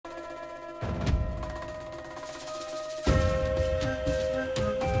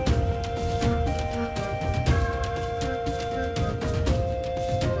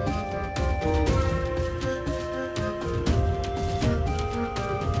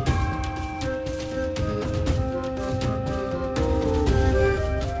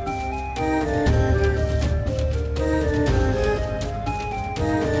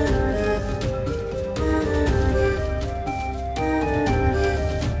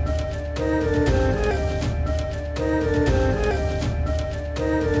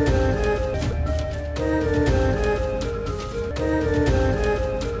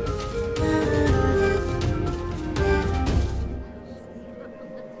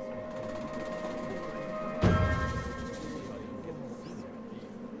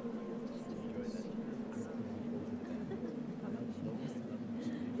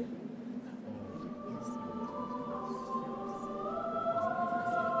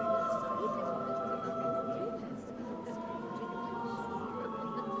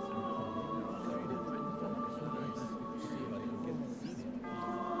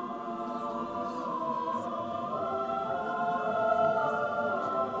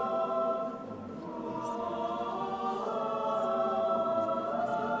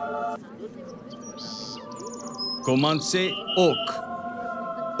Comanche Oak.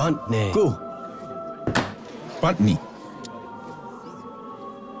 Bantne. Go. Bantni.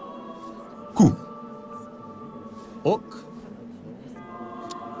 Ku. Oak.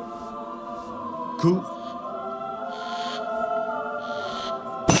 Ku.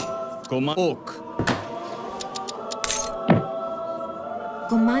 Coman Oak.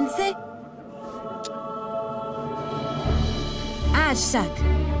 Comanche. Ashak.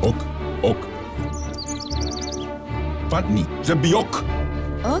 Ok. Ok. Bantni. Zembiok.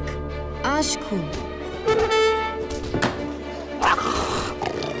 Ok. Ashku.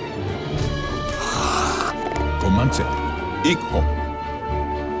 Comanche. Ikho.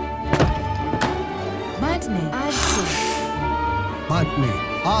 Bantne. Ashku. Bantne.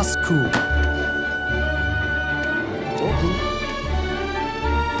 Asku. Oku.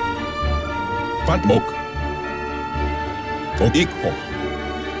 Bantmok. Ok. Ikho.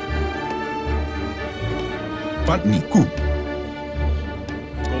 Bantni. Ku.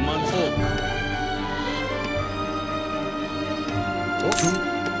 Coman Oak. Oku.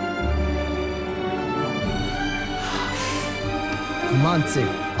 Comanche.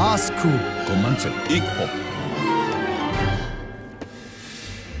 Asku. Comanche. Ikho.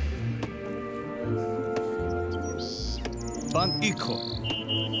 Ban Iko.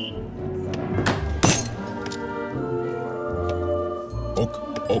 Ok.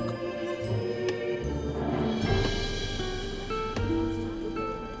 Ok.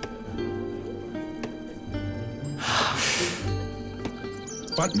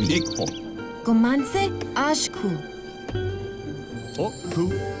 Bantni. Ikho. Comanche. Ashku. Oku.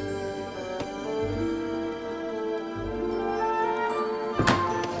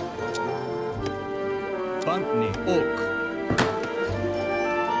 Bantne Oak.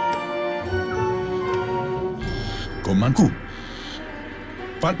 Comanku.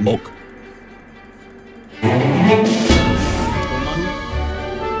 Bantmok. Coman.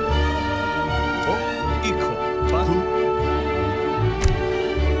 Oak. Iko. Baku.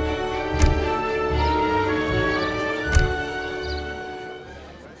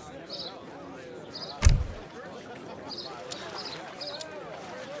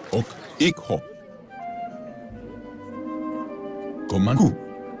 Ok. Ikho. Comanku.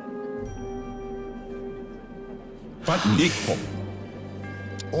 Bantni. Ikho.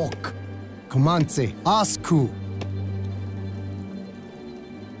 Ok. Comanche. Asku.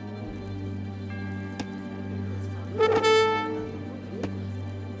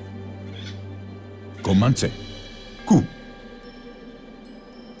 Comanche. Ku.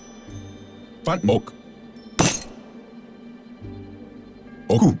 Bantmok.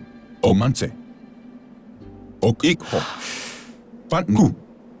 Oku. Comanche. Ok. Ikho. Bantku.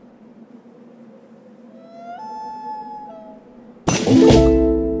 Ok.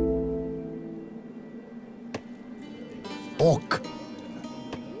 Ok. Ok.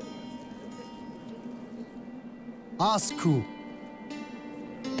 Asku.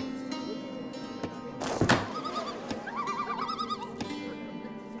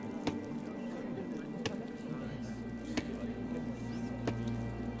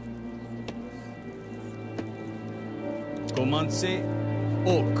 Comanche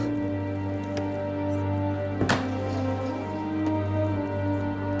Oak.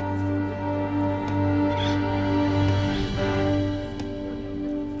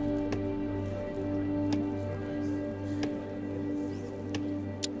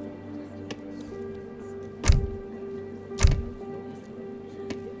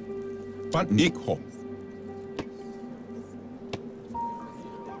 Bantni. Ikho.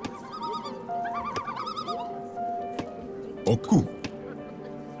 Oku.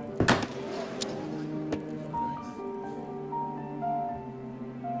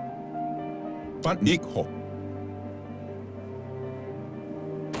 Bantni. Ikho.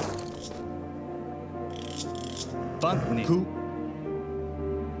 Bantne Ku.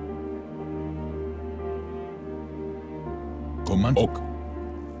 Coman. Ok.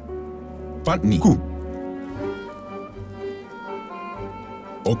 Bantni. Ku.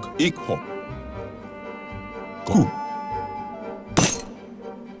 Ok. Ikho. Ku.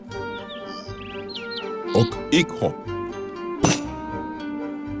 Ok. Ikho.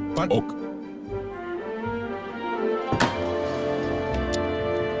 Bant. Ok.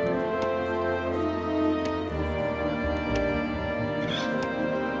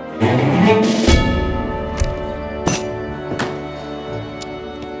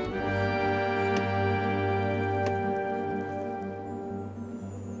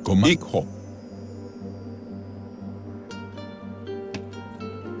 Coman. Ikho.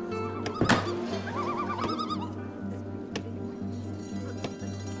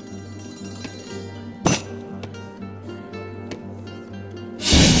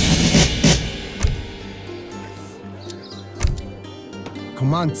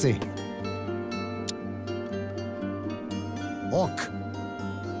 Comanche. Ok.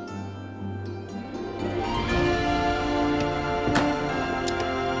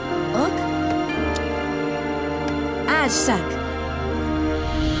 Ok. Ashak.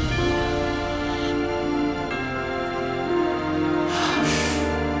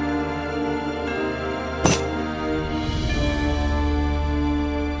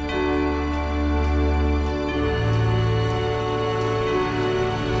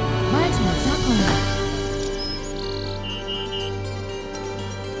 Batna Zakona.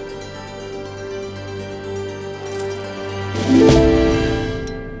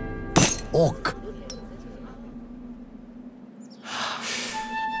 Ok.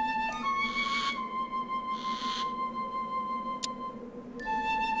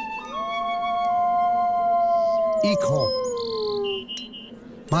 Ikho.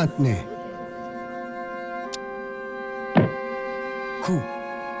 Bantne. Ku.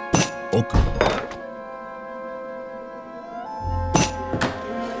 Ok.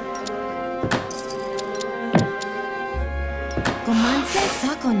 Comanche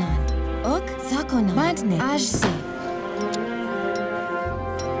Zakonan. Ok Zakonan. Batne Ashse.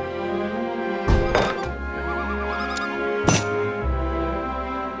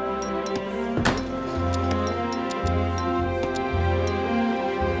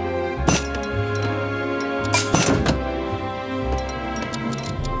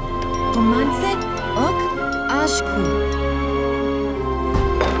 Comanche Ok Ashku.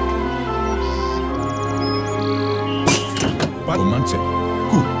 Comanche.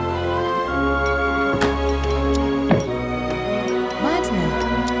 Ku. Batne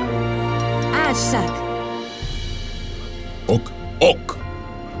Ashak. Ok. Ok.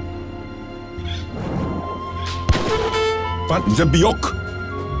 Batnze biok.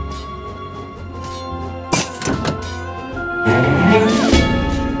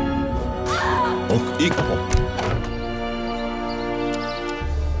 Ok. Ikho.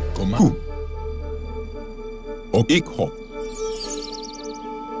 Ku. Ok. Ikho.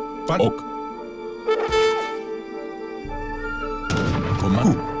 Ok.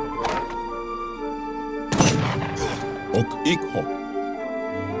 Ku. Ok. Ikho.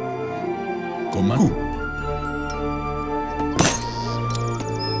 Ku.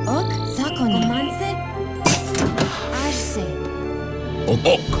 Ok Zakonan. Comanche Ashse. Ok.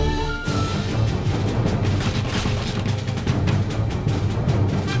 Ok.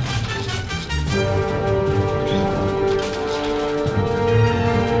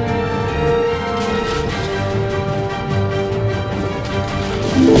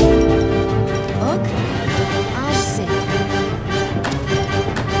 Ok Ashse.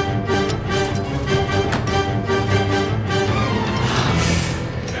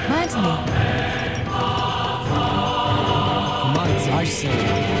 Batne Comanche. I say.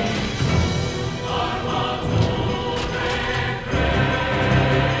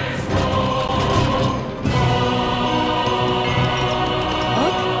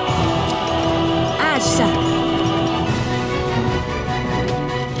 Ok Ashak.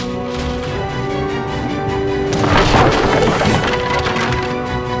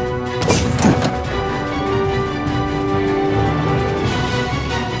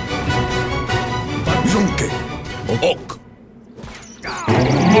 Junke. Ok.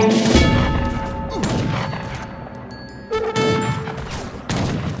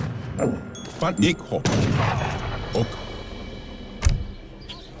 Ikho. Ok.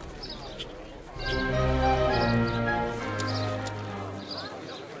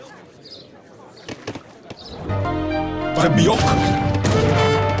 Biok.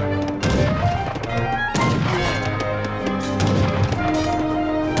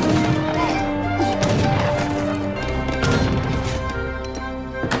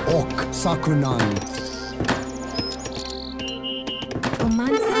 Ok. Sakunan.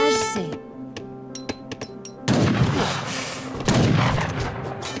 Comanche Ashse.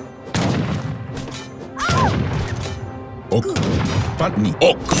 Ok. Batni.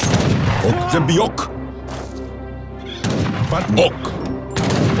 Ok. Ok. Biok. Batni. Ok.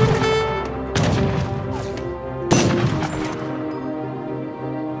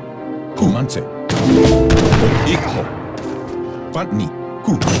 Comanche. Ok. Ikho. Batni.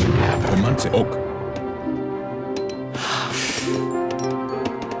 Ku. Comanche. Ok.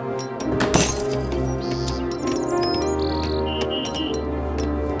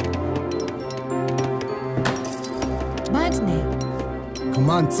 Batne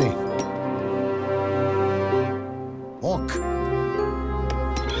Comanche. Ok.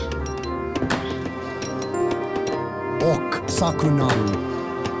 Ok. Sakunan.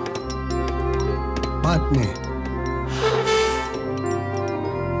 Batne.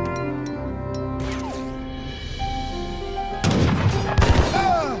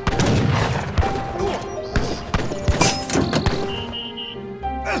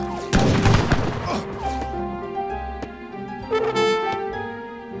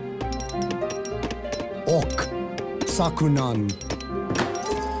 Ok. Sakunan.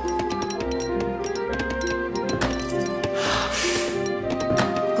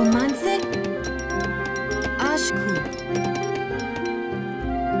 Komance. Ashku.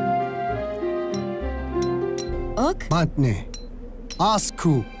 Ok. Mantne.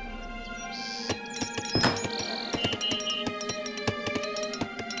 Asku.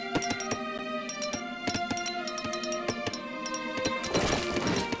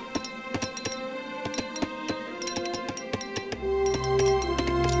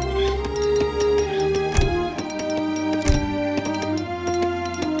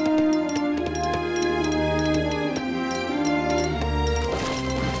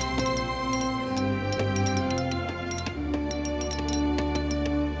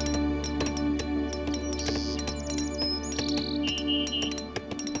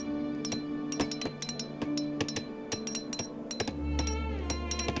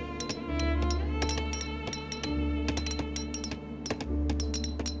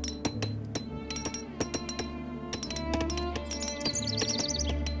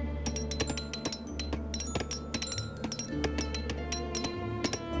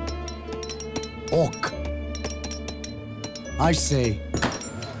 Ok. I say.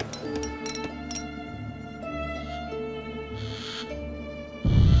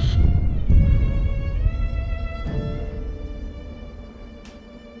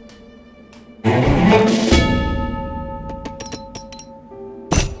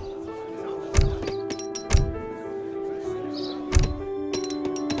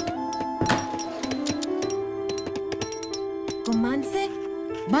 Komance.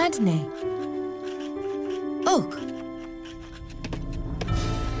 Badne. Ok.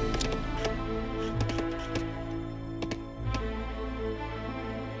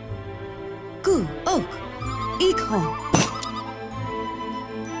 Ku. Ok. Ikho.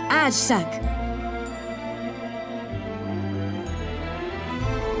 Ajsak.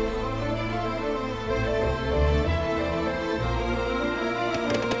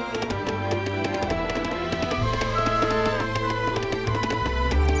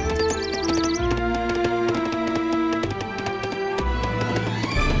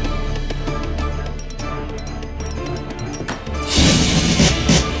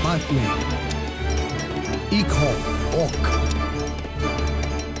 Mantne. Ikho. Ok.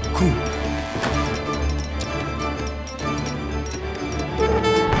 Ku.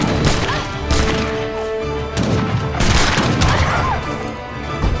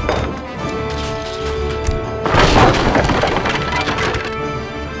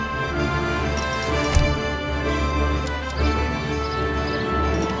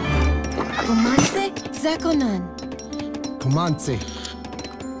 Komance. Zakonan. Komance.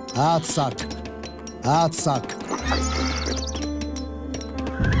 Atsak. Atsak.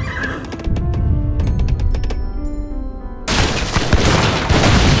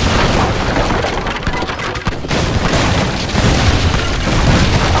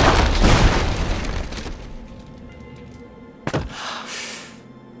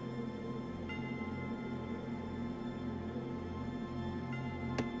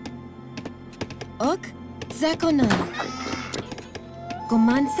 Ok. Zakonan.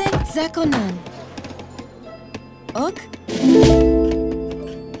 Komance. Zakonan. Ok.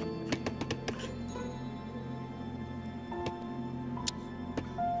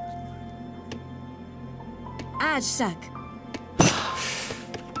 Ajsak.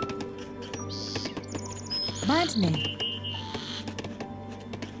 Badne.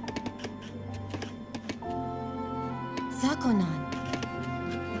 Zakonan.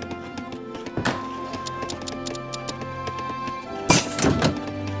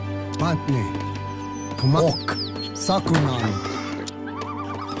 Mantne. Ok. Sakunan.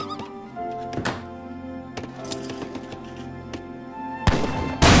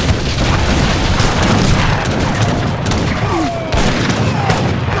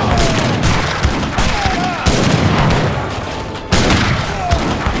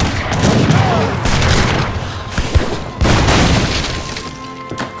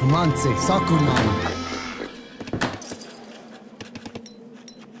 Komance. Sakunan.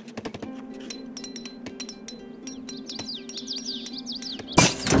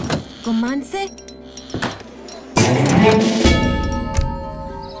 Komance.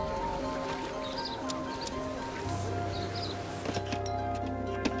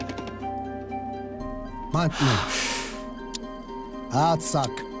 Mantne.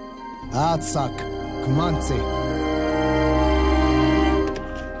 Atsak. Atsak. Komance.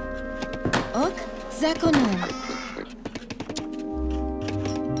 Ok. Zakonan.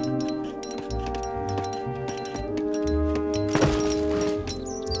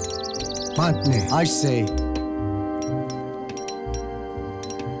 Pantne. I say.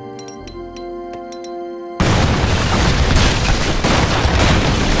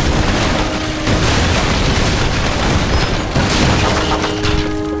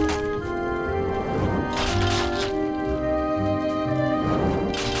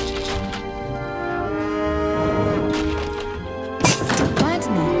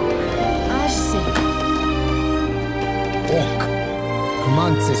 Pantne. Aš se. Ok.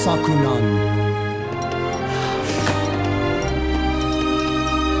 Kumance Sakunan.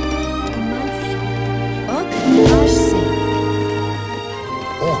 Kumance. Ok. Aš se.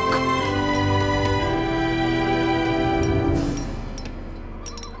 Ok.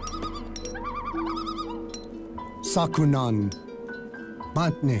 Sakunan.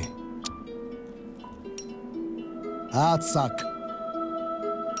 Pantne. Atsak.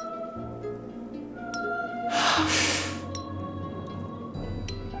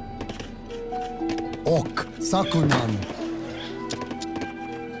 Ok. Sakunan.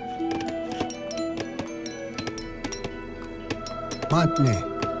 Pantne.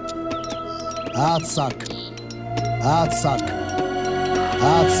 Atsak. Atsak.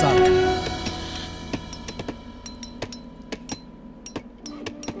 Atsak.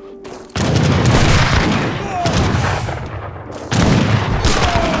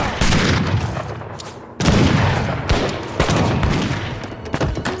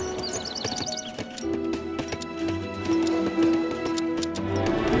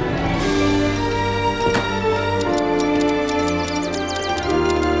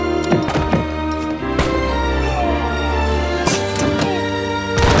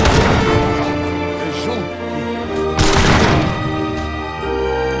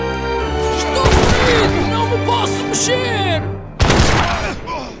 Estou ferido! Não me posso mexer!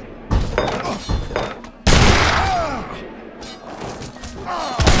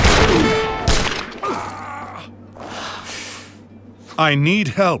 I need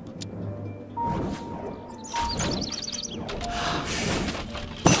help.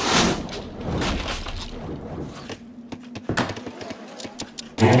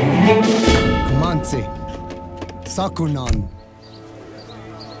 Kumance. Sakunan.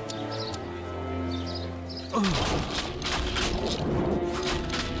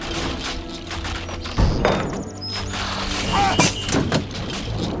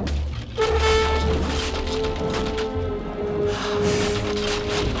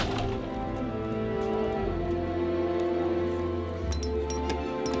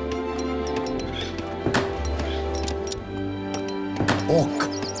 Ok.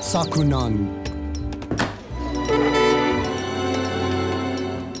 Sakunan.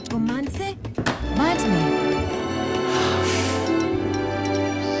 Kumance. Pantne.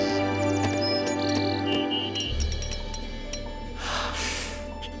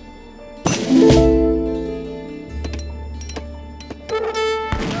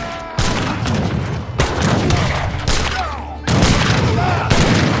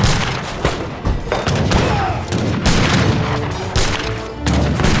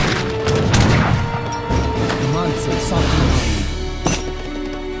 Kumance Sakunan.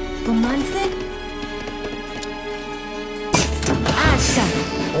 Kumance. Asha.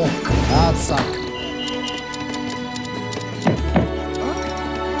 Ok. Atsak. Ok.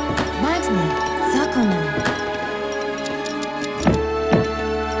 Pantne. Sakonan.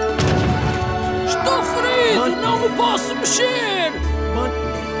 Estou ferido! Não me posso mexer!